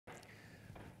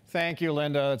Thank you,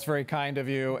 Linda. It's very kind of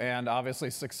you. And obviously,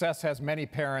 success has many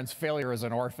parents. Failure is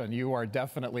an orphan. You are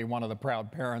definitely one of the proud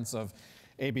parents of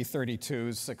AB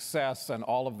 32's success and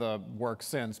all of the work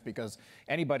since, because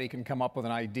anybody can come up with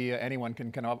an idea, anyone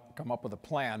can come up with a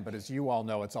plan, but as you all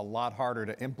know, it's a lot harder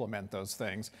to implement those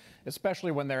things,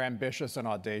 especially when they're ambitious and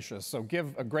audacious. So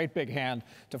give a great big hand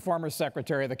to former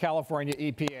Secretary of the California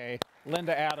EPA,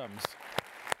 Linda Adams.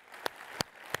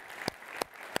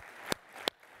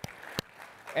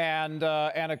 And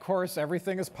of course,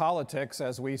 everything is politics,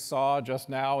 as we saw just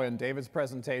now in David's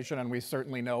presentation, and we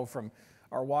certainly know from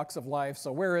our walks of life.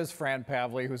 So where is Fran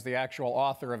Pavley, who's the actual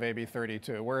author of AB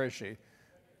 32? Where is she?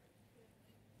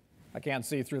 I can't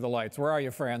see through the lights. Where are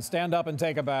you, Fran? Stand up and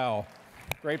take a bow.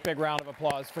 Great big round of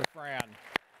applause for Fran.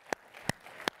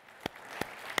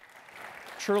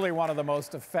 Truly one of the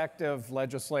most effective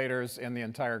legislators in the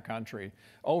entire country.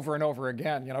 Over and over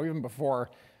again, you know, even before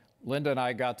Linda and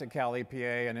I got to Cal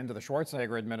EPA and into the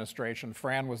Schwarzenegger administration,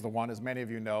 Fran was the one, as many of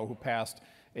you know, who passed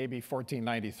AB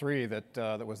 1493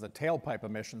 that was the tailpipe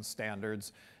emissions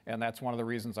standards, and that's one of the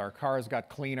reasons our cars got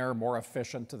cleaner, more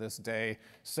efficient to this day,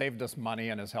 saved us money,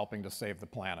 and is helping to save the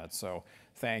planet. So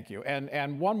thank you.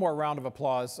 And one more round of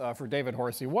applause for David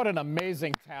Horsey. What an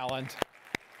amazing talent.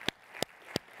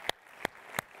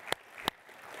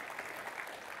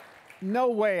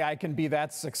 No way I can be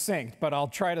that succinct, but I'll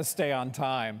try to stay on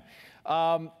time.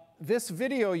 This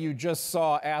video you just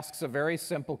saw asks a very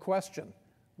simple question.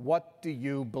 What do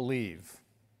you believe?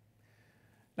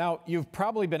 Now, you've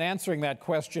probably been answering that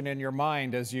question in your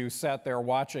mind as you sat there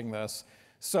watching this.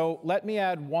 So let me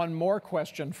add one more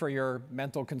question for your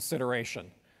mental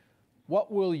consideration.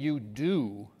 What will you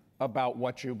do about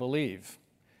what you believe?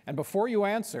 And before you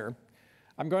answer,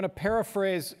 I'm going to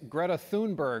paraphrase Greta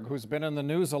Thunberg, who's been in the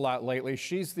news a lot lately.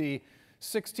 She's the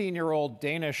 16-year-old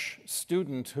Danish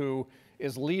student who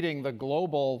is leading the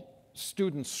global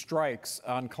student strikes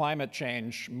on climate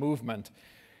change movement.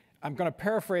 I'm going to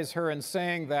paraphrase her in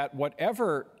saying that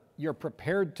whatever you're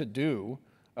prepared to do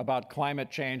about climate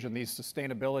change and these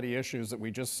sustainability issues that we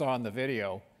just saw in the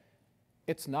video,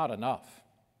 it's not enough.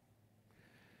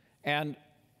 And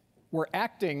we're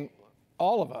acting,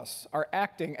 all of us are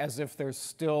acting as if there's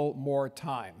still more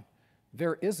time.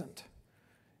 There isn't.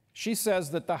 She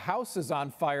says that the house is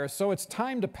on fire, so it's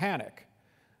time to panic.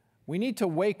 We need to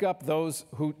wake up those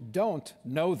who don't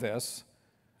know this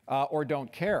or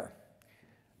don't care.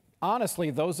 Honestly,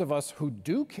 those of us who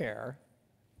do care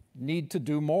need to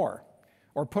do more.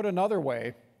 Or put another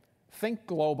way, think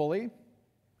globally,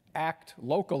 act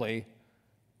locally,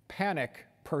 panic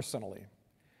personally.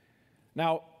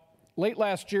 Now, late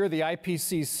last year, the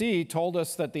IPCC told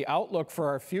us that the outlook for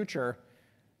our future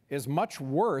is much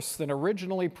worse than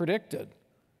originally predicted.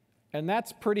 And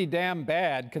that's pretty damn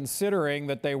bad, considering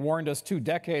that they warned us 2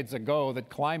 decades ago that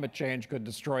climate change could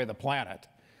destroy the planet.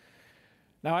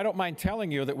 Now, I don't mind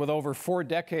telling you that with over 4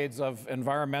 decades of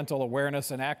environmental awareness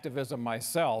and activism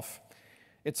myself,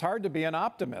 it's hard to be an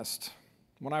optimist.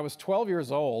 When I was 12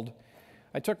 years old,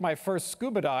 I took my first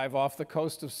scuba dive off the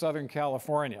coast of Southern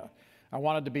California. I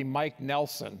wanted to be Mike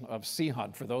Nelson of Sea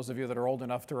Hunt, for those of you that are old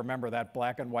enough to remember that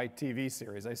black and white TV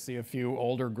series. I see a few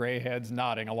older gray heads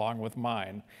nodding along with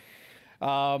mine.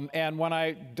 And when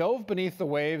I dove beneath the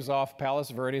waves off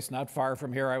Palos Verdes, not far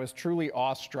from here, I was truly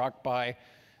awestruck by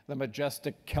the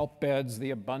majestic kelp beds, the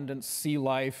abundant sea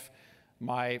life,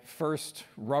 my first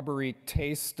rubbery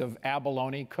taste of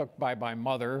abalone cooked by my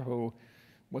mother, who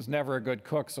was never a good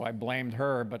cook, so I blamed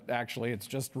her, but actually it's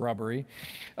just rubbery.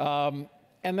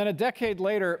 And then a decade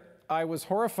later, I was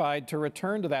horrified to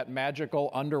return to that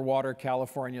magical underwater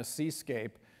California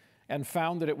seascape and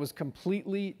found that it was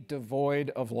completely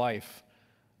devoid of life.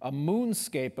 A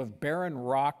moonscape of barren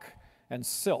rock and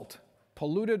silt,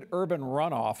 polluted urban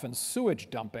runoff and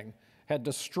sewage dumping had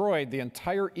destroyed the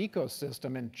entire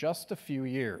ecosystem in just a few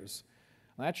years.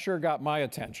 And that sure got my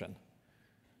attention.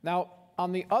 Now,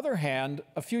 on the other hand,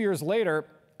 a few years later,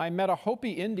 I met a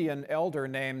Hopi Indian elder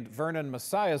named Vernon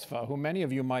Messiasva, who many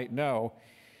of you might know.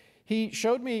 He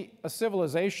showed me a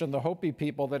civilization, the Hopi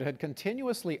people, that had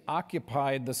continuously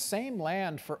occupied the same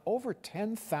land for over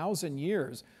 10,000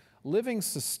 years, living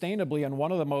sustainably in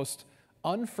one of the most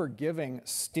unforgiving,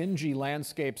 stingy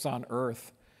landscapes on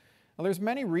Earth. Now, there's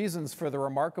many reasons for the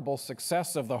remarkable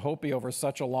success of the Hopi over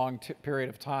such a long period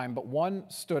of time, but one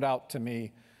stood out to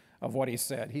me of what he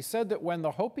said. He said that when the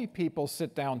Hopi people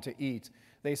sit down to eat,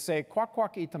 they say, "Kwak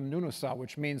kwak itam nunusa,"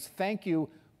 which means, "Thank you,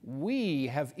 we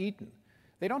have eaten."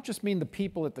 They don't just mean the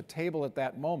people at the table at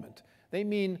that moment. They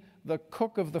mean the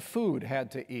cook of the food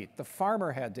had to eat, the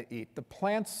farmer had to eat, the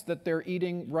plants that they're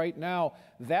eating right now,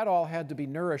 that all had to be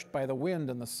nourished by the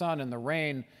wind and the sun and the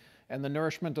rain and the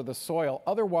nourishment of the soil.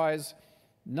 Otherwise,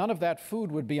 none of that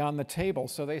food would be on the table.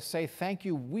 So they say, thank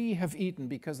you, we have eaten,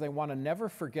 because they want to never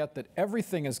forget that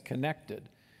everything is connected,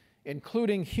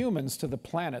 including humans, to the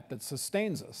planet that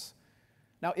sustains us.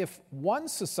 Now, if one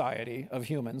society of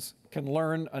humans can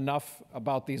learn enough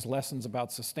about these lessons about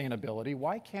sustainability,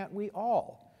 why can't we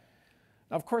all?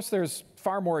 Now, of course, there's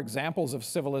far more examples of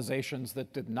civilizations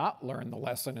that did not learn the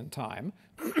lesson in time.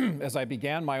 As I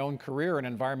began my own career in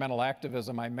environmental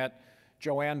activism, I met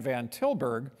Joanne Van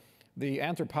Tilburg, the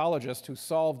anthropologist who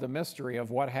solved the mystery of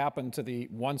what happened to the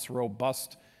once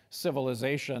robust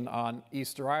civilization on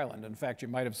Easter Island. In fact, you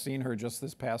might have seen her just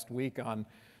this past week on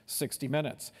 60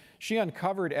 Minutes. She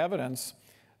uncovered evidence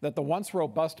that the once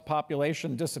robust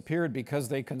population disappeared because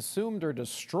they consumed or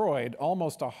destroyed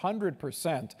almost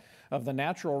 100% of the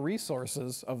natural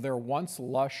resources of their once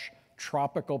lush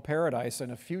tropical paradise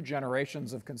in a few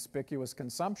generations of conspicuous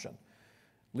consumption,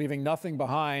 leaving nothing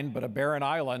behind but a barren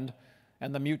island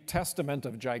and the mute testament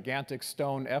of gigantic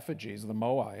stone effigies, the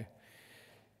moai.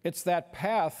 It's that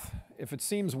path, if it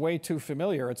seems way too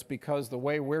familiar, it's because the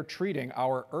way we're treating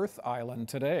our Earth island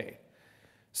today.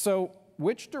 So,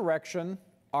 which direction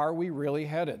are we really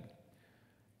headed?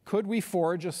 Could we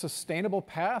forge a sustainable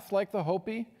path like the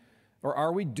Hopi, or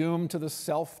are we doomed to the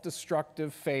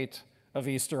self-destructive fate of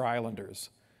Easter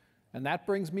Islanders? And that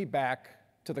brings me back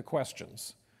to the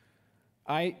questions.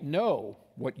 I know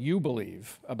what you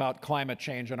believe about climate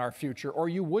change and our future, or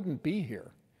you wouldn't be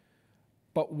here.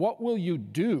 But what will you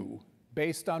do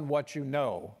based on what you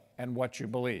know and what you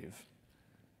believe?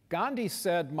 Gandhi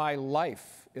said, "My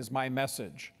life is my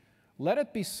message." Let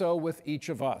it be so with each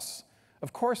of us.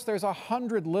 Of course, there's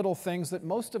 100 little things that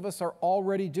most of us are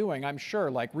already doing, I'm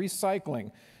sure, like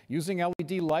recycling, using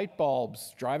LED light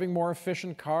bulbs, driving more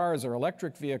efficient cars or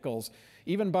electric vehicles,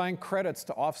 even buying credits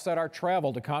to offset our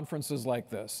travel to conferences like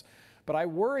this. But I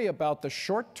worry about the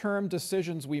short-term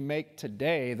decisions we make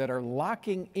today that are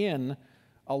locking in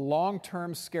a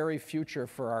long-term scary future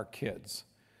for our kids.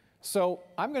 So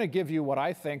I'm going to give you what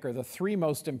I think are the 3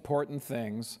 most important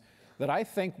things that I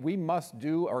think we must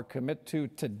do or commit to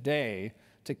today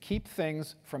to keep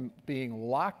things from being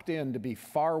locked in to be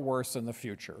far worse in the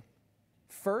future.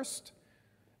 First,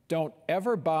 don't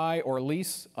ever buy or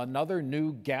lease another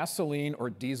new gasoline or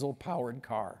diesel-powered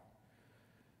car.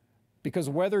 Because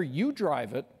whether you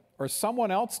drive it or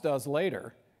someone else does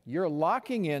later, you're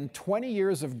locking in 20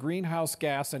 years of greenhouse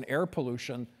gas and air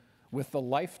pollution with the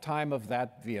lifetime of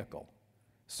that vehicle.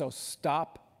 So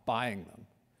stop buying them.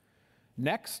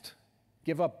 Next,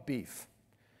 give up beef.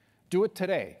 Do it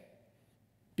today.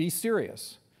 Be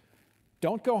serious.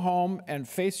 Don't go home and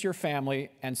face your family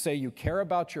and say you care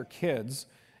about your kids,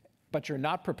 but you're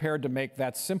not prepared to make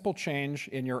that simple change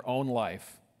in your own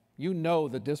life. You know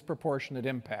the disproportionate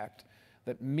impact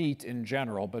that meat in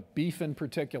general, but beef in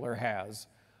particular, has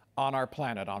on our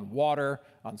planet, on water,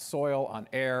 on soil, on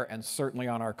air, and certainly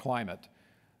on our climate.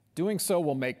 Doing so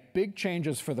will make big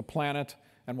changes for the planet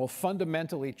and will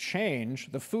fundamentally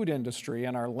change the food industry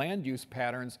and our land use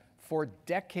patterns for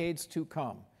decades to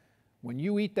come. When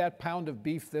you eat that pound of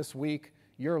beef this week,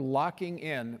 you're locking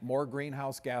in more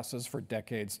greenhouse gases for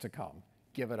decades to come.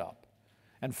 Give it up.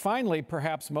 And finally,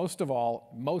 perhaps most of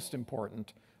all, most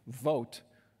important, vote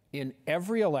in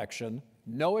every election,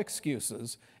 no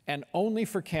excuses, and only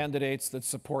for candidates that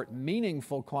support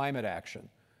meaningful climate action.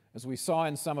 As we saw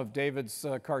in some of David's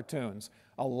cartoons,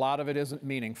 a lot of it isn't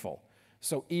meaningful.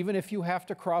 So even if you have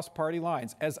to cross party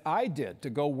lines, as I did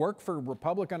to go work for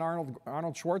Republican Arnold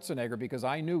Schwarzenegger because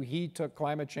I knew he took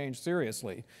climate change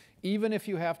seriously, even if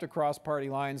you have to cross party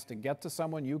lines to get to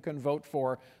someone you can vote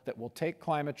for that will take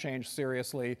climate change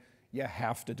seriously, you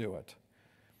have to do it.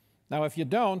 Now, if you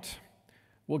don't,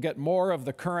 we'll get more of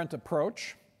the current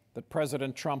approach that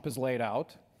President Trump has laid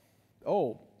out.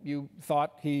 Oh, you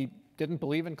thought he didn't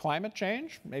believe in climate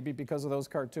change? Maybe because of those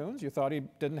cartoons? You thought he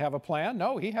didn't have a plan?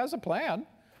 No, he has a plan.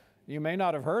 You may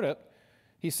not have heard it.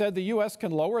 He said the U.S.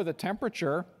 can lower the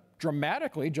temperature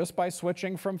dramatically just by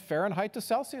switching from Fahrenheit to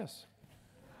Celsius.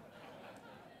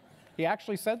 He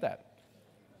actually said that.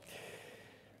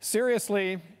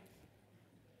 Seriously,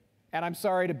 and I'm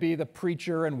sorry to be the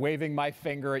preacher and waving my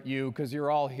finger at you because you're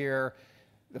all here.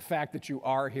 The fact that you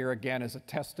are here again is a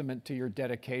testament to your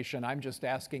dedication. I'm just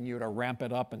asking you to ramp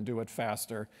it up and do it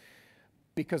faster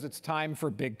because it's time for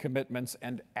big commitments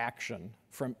and action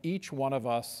from each one of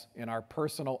us in our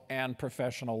personal and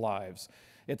professional lives.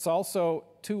 It's also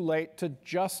too late to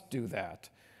just do that.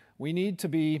 We need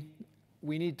to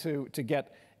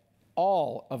get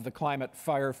all of the climate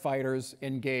firefighters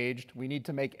engaged. We need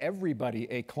to make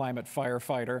everybody a climate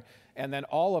firefighter, and then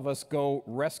all of us go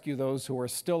rescue those who are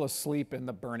still asleep in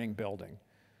the burning building.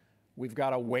 we've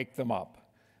got to wake them up.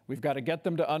 We've got to get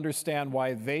them to understand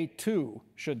why they too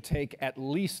should take at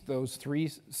least those 3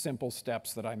 simple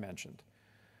steps that I mentioned.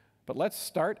 But let's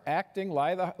start acting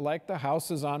like the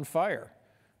house is on fire,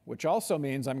 which also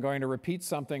means I'm going to repeat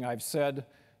something I've said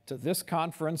to this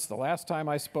conference the last time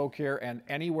I spoke here and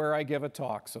anywhere I give a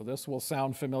talk, so this will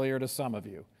sound familiar to some of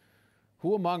you.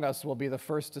 Who among us will be the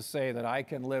first to say that I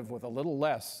can live with a little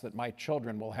less, that my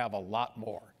children will have a lot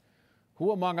more?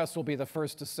 Who among us will be the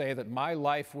first to say that my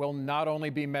life will not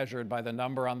only be measured by the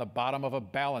number on the bottom of a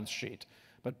balance sheet,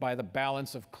 but by the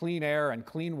balance of clean air and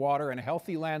clean water and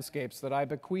healthy landscapes that I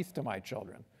bequeath to my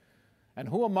children? And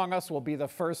who among us will be the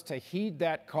first to heed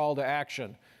that call to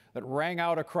action that rang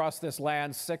out across this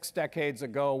land 6 decades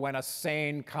ago when a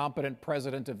sane, competent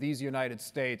president of these United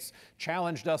States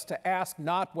challenged us to ask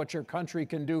not what your country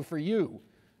can do for you,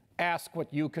 ask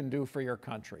what you can do for your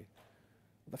country?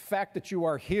 The fact that you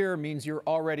are here means you're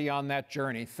already on that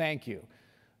journey. Thank you.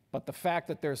 But the fact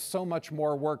that there's so much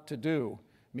more work to do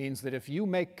means that if you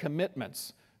make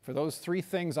commitments for those 3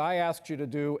 things I asked you to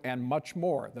do and much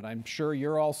more that I'm sure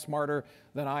you're all smarter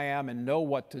than I am and know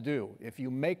what to do, if you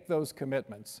make those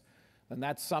commitments, then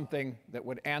that's something that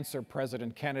would answer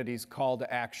President Kennedy's call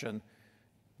to action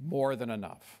more than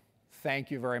enough.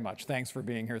 Thank you very much. Thanks for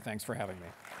being here. Thanks for having me.